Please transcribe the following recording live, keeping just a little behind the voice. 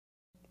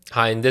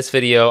Hi, in this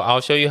video,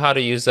 I'll show you how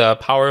to use a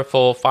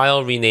powerful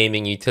file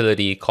renaming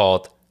utility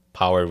called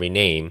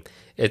PowerRename.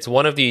 It's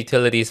one of the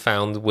utilities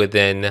found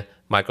within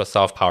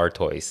Microsoft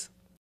PowerToys.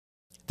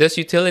 This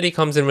utility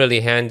comes in really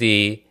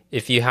handy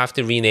if you have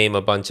to rename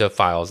a bunch of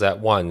files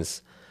at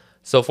once.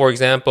 So for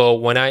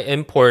example, when I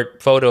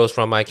import photos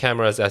from my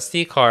camera's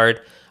SD card,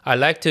 I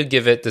like to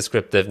give it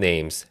descriptive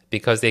names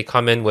because they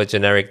come in with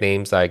generic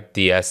names like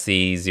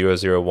DSC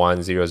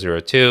 001,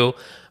 002.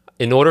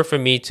 In order for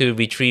me to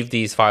retrieve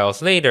these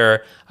files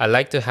later, I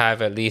like to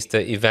have at least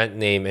the event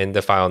name in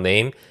the file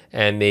name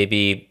and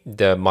maybe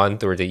the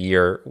month or the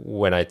year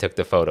when I took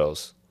the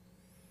photos.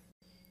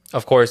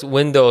 Of course,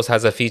 Windows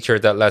has a feature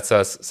that lets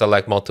us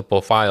select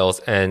multiple files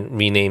and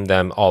rename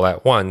them all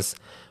at once,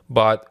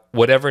 but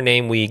whatever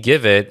name we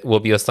give it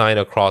will be assigned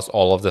across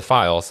all of the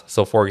files.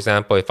 So for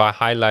example, if I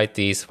highlight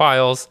these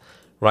files,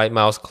 right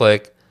mouse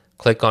click,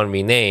 click on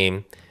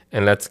rename,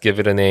 and let's give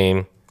it a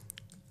name,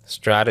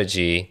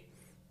 strategy.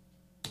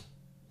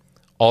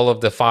 All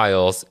of the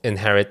files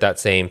inherit that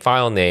same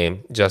file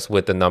name, just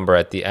with the number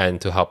at the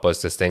end to help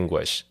us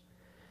distinguish.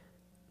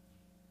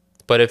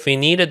 But if we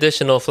need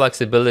additional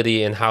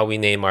flexibility in how we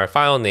name our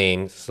file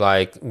names,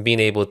 like being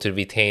able to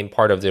retain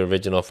part of the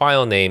original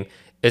file name,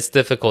 it's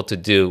difficult to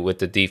do with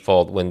the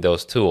default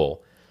Windows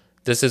tool.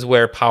 This is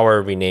where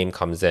PowerRename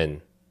comes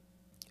in.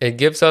 It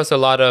gives us a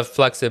lot of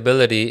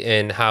flexibility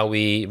in how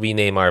we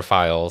rename our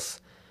files.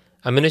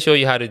 I'm going to show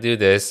you how to do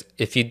this.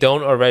 If you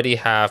don't already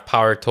have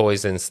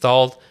PowerToys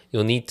installed,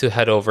 you'll need to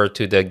head over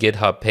to the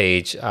GitHub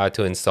page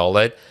to install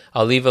it.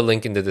 I'll leave a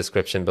link in the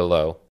description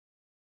below.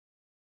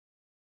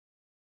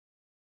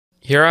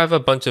 Here I have a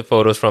bunch of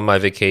photos from my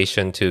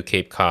vacation to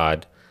Cape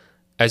Cod.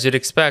 As you'd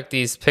expect,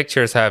 these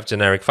pictures have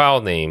generic file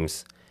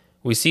names.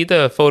 We see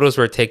the photos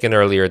were taken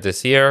earlier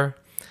this year,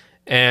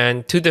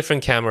 and two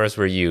different cameras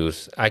were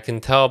used. I can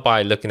tell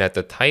by looking at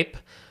the type.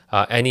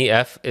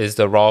 NEF is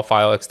the RAW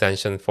file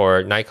extension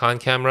for Nikon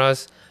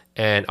cameras,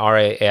 and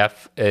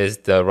RAF is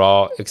the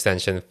RAW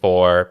extension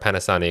for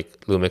Panasonic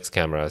Lumix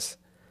cameras.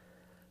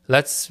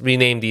 Let's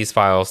rename these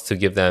files to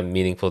give them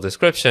meaningful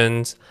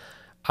descriptions.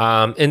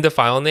 In the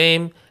file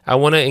name, I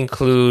want to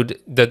include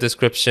the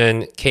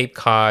description Cape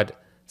Cod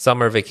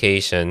summer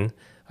vacation,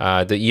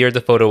 the year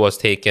the photo was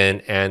taken,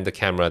 and the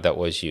camera that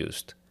was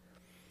used.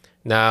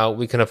 Now,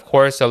 we can of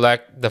course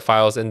select the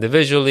files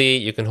individually.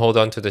 You can hold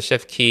on to the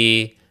Shift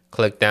key,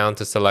 click down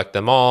to select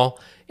them all.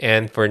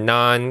 And for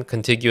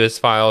non-contiguous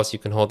files, you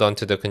can hold on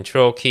to the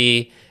Control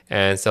key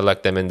and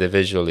select them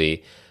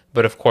individually.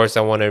 But of course,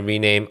 I want to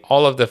rename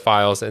all of the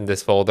files in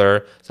this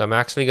folder. So I'm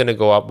actually going to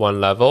go up one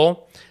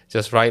level.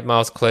 Just right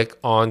mouse click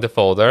on the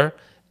folder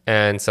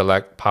and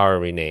select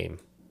PowerRename.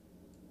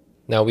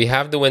 Now we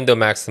have the window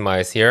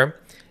maximized here.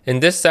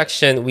 In this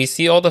section, we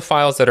see all the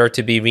files that are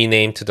to be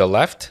renamed to the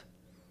left.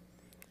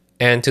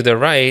 And to the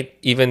right,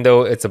 even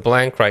though it's a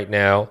blank right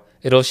now,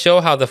 it'll show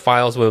how the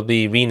files will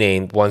be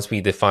renamed once we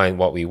define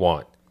what we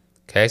want.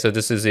 Okay, so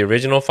this is the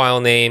original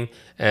file name,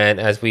 and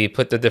as we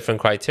put the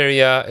different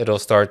criteria, it'll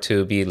start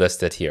to be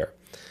listed here.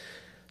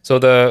 So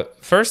the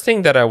first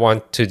thing that I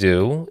want to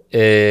do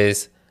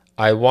is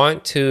I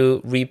want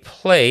to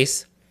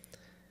replace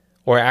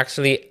or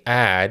actually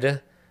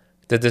add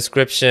the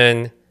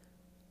description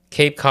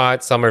Cape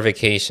Cod summer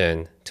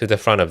vacation to the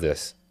front of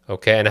this.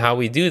 Okay, and how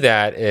we do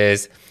that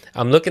is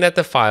I'm looking at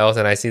the files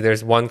and I see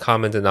there's one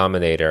common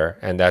denominator,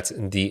 and that's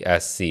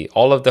DSC.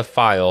 All of the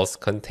files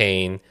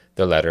contain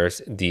the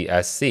letters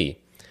DSC.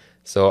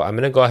 So I'm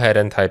going to go ahead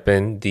and type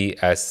in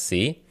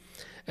DSC.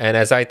 And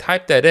as I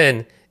type that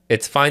in,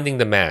 it's finding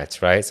the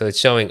match, right? So it's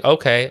showing,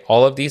 okay,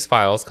 all of these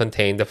files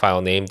contain the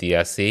file name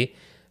DSC,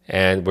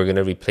 and we're going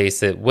to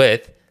replace it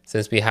with,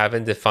 since we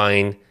haven't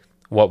defined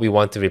what we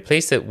want to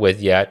replace it with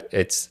yet,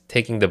 it's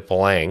taking the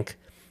blank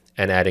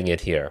and adding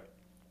it here.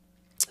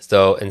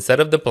 So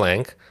instead of the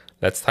blank,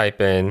 let's type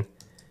in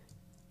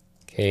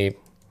Cape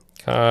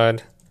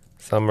Cod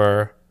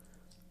summer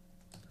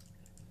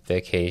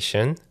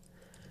vacation.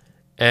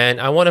 And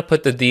I want to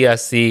put the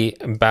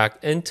DSC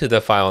back into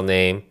the file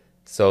name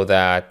so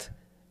that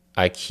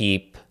I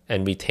keep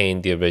and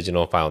retain the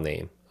original file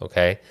name.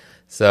 Okay,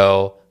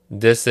 so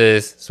this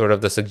is sort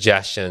of the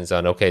suggestions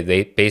on,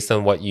 okay, based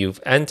on what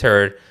you've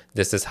entered,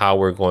 this is how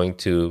we're going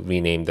to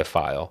rename the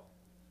file.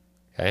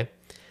 Okay.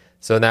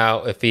 So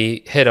now if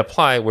we hit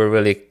apply, we're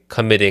really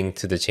committing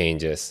to the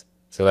changes.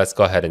 So let's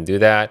go ahead and do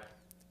that.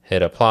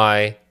 Hit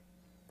apply.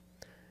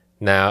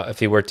 Now, if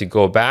we were to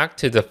go back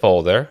to the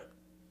folder,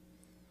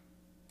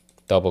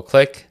 double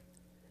click,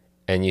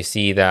 and you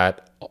see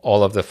that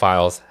all of the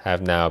files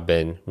have now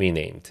been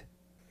renamed.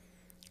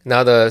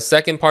 Now, the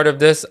second part of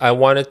this, I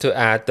wanted to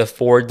add the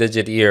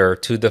 4-digit year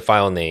to the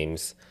file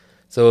names.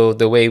 So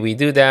the way we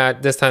do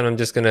that, this time I'm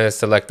just going to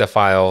select the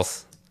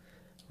files,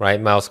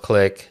 right mouse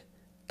click,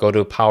 go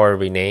to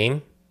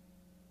PowerRename.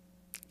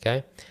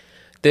 Okay.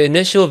 The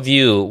initial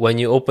view when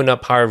you open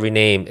up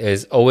PowerRename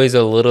is always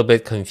a little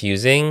bit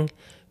confusing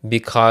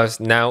because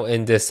now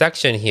in this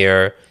section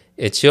here,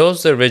 it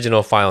shows the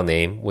original file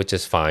name, which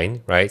is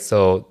fine, right?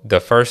 So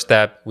the first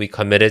step, we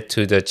committed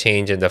to the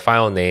change in the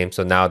file name.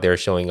 So now they're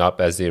showing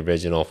up as the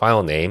original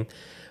file name.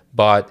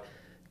 But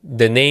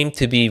the name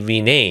to be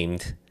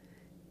renamed,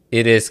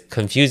 it is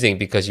confusing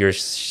because you're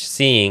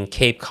seeing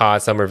Cape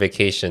Cod Summer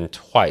Vacation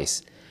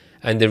twice.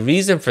 And the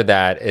reason for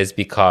that is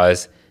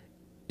because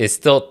it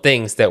still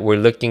thinks that we're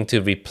looking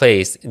to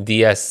replace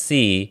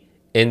DSC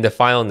in the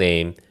file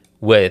name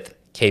with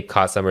Cape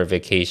Cod Summer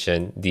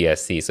Vacation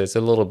DSC. So it's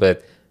a little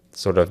bit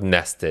sort of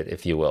nested,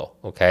 if you will,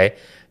 okay?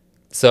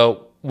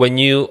 So when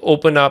you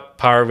open up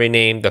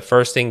PowerRename, the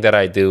first thing that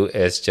I do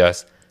is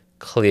just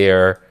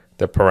clear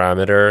the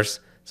parameters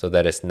so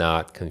that it's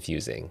not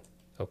confusing,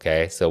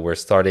 okay? So we're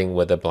starting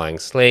with a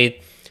blank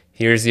slate.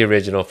 Here's the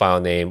original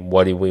file name.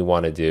 What do we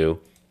want to do?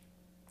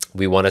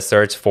 We want to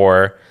search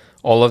for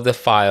all of the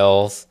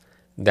files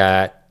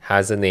that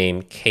has the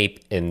name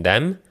Cape in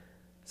them.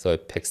 So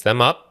it picks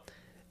them up.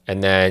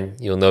 And then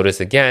you'll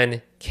notice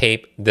again,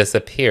 Cape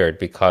disappeared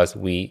because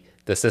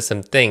the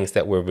system thinks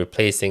that we're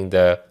replacing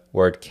the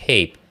word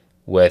Cape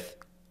with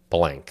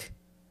blank,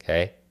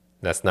 okay?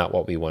 That's not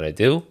what we want to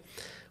do.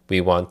 We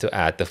want to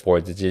add the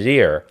 4-digit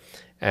year.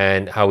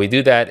 And how we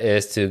do that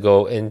is to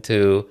go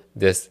into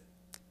this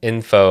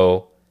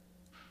info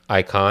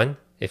icon.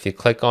 If you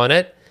click on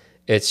it,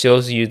 it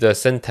shows you the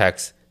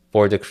syntax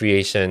for the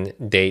creation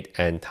date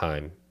and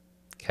time,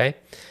 okay?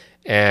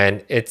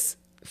 And it's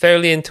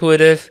fairly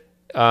intuitive.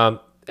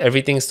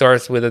 Everything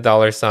starts with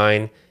a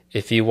 $sign.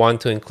 If you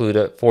want to include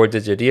a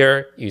 4-digit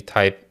year, you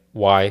type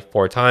Y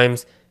 4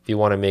 times. If you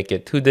want to make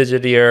it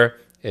 2-digit year,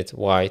 it's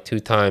Y 2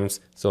 times,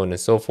 so on and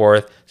so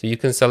forth. So you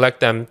can select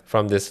them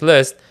from this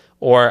list,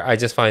 or I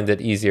just find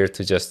it easier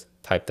to just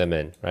type them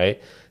in,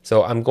 right?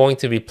 So I'm going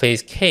to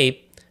replace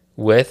Cape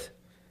with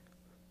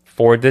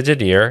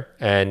 4-digit year,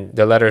 and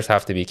the letters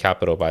have to be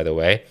capital, by the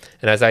way.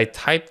 And as I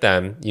type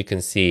them, you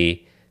can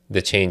see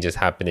the changes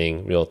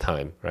happening real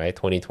time, right?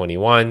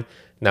 2021,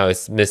 now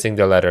it's missing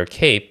the letter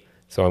Cape,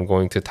 so I'm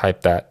going to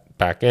type that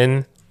back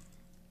in.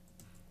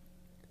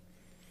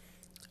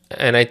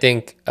 And I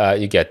think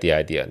you get the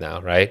idea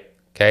now, right?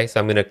 Okay, so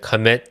I'm going to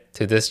commit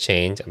to this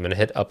change. I'm going to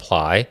hit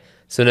apply.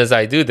 As soon as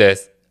I do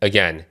this,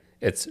 again,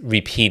 it's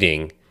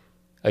repeating.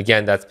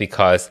 Again, that's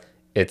because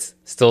it's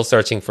still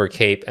searching for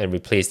Cape and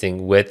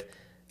replacing with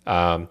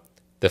the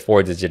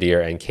 4-digit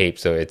year and Cape.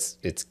 So it's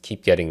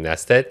keep getting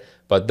nested.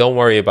 But don't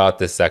worry about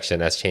this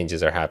section as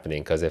changes are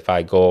happening, because if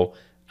I go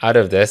out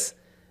of this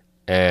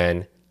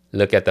and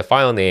look at the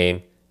file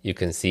name, you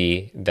can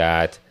see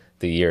that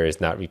the year is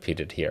not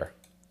repeated here.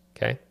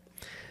 Okay.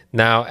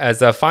 Now,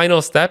 as a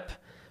final step,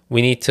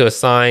 we need to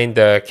assign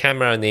the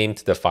camera name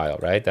to the file,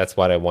 right? That's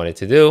what I wanted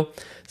to do.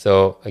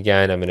 So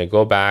again, I'm going to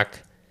go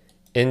back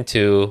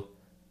into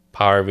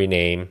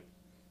PowerRename.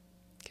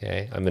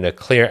 Okay, I'm going to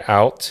clear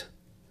out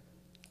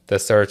the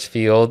search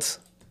fields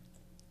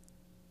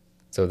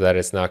so that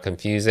it's not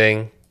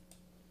confusing.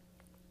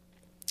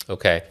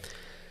 Okay,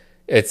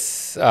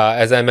 it's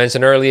as I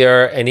mentioned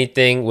earlier,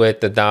 anything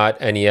with the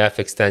 .nef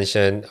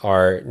extension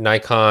are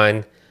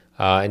Nikon,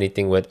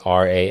 anything with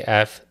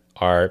RAF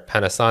are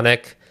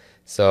Panasonic.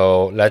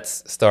 So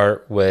let's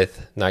start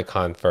with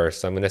Nikon first.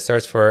 So I'm going to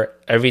search for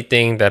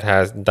everything that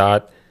has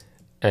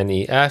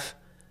 .nef.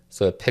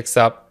 So it picks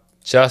up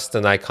just the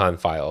Nikon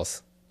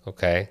files,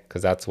 okay?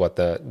 Because that's what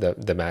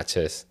the match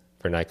is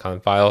for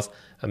Nikon files.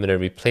 I'm going to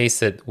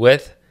replace it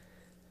with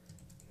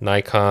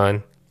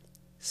Nikon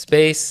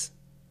space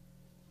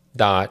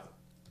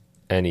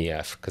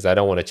 .nef because I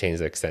don't want to change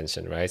the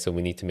extension, right? So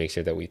we need to make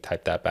sure that we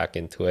type that back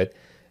into it.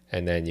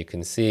 And then you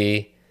can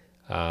see,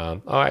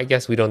 oh, I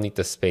guess we don't need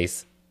the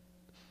space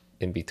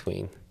in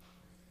between.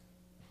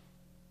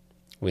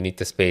 We need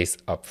the space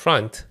up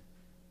front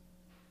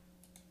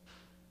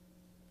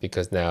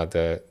because now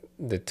the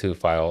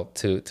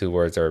two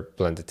words are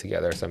blended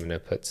together. So I'm going to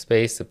put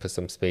space to put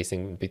some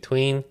spacing in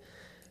between,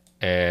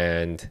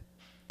 and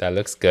that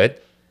looks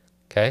good.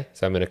 Okay,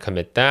 so I'm going to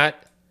commit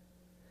that,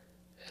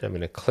 and I'm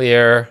going to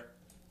clear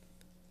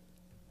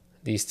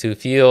these two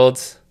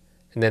fields,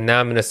 and then now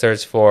I'm going to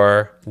search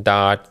for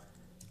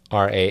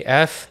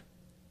 .raf,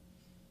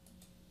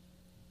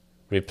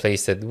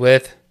 replace it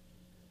with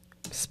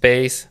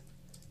space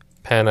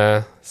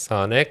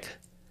Panasonic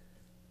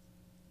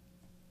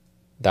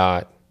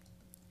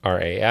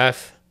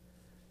 .raf.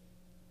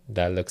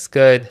 That looks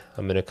good.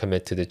 I'm going to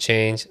commit to the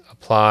change,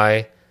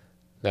 apply.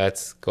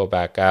 Let's go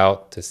back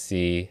out to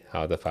see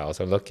how the files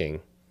are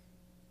looking.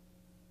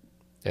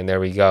 And there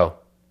we go.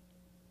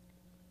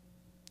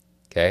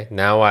 Okay,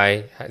 now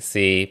I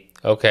see,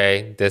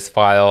 okay, this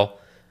file,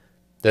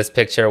 this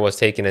picture was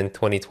taken in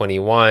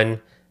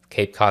 2021,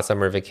 Cape Cod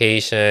Summer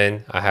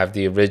Vacation. I have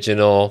the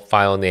original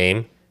file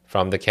name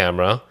from the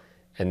camera,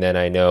 and then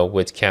I know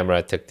which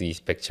camera took these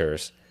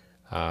pictures.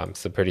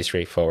 So pretty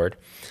straightforward.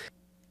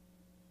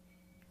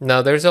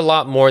 Now there's a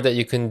lot more that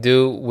you can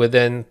do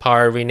within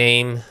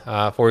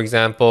PowerRename. For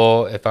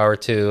example, if I were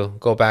to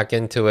go back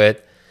into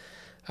it,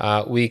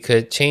 we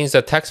could change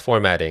the text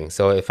formatting.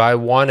 So if I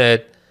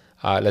wanted,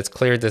 let's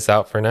clear this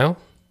out for now.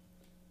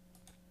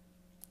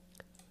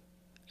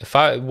 If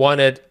I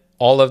wanted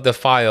all of the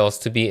files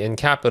to be in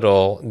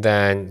capital,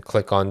 then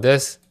click on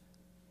this,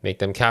 make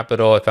them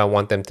capital. If I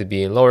want them to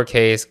be in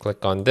lowercase,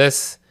 click on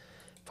this.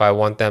 If I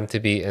want them to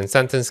be in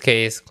sentence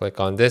case, click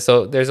on this.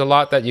 So there's a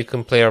lot that you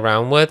can play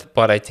around with,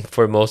 but I think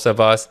for most of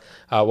us,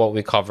 what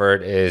we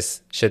covered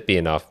should be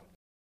enough.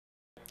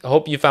 I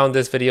hope you found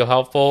this video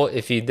helpful.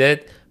 If you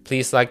did,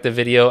 please like the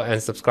video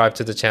and subscribe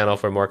to the channel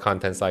for more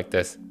contents like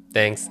this.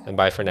 Thanks, and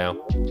bye for now.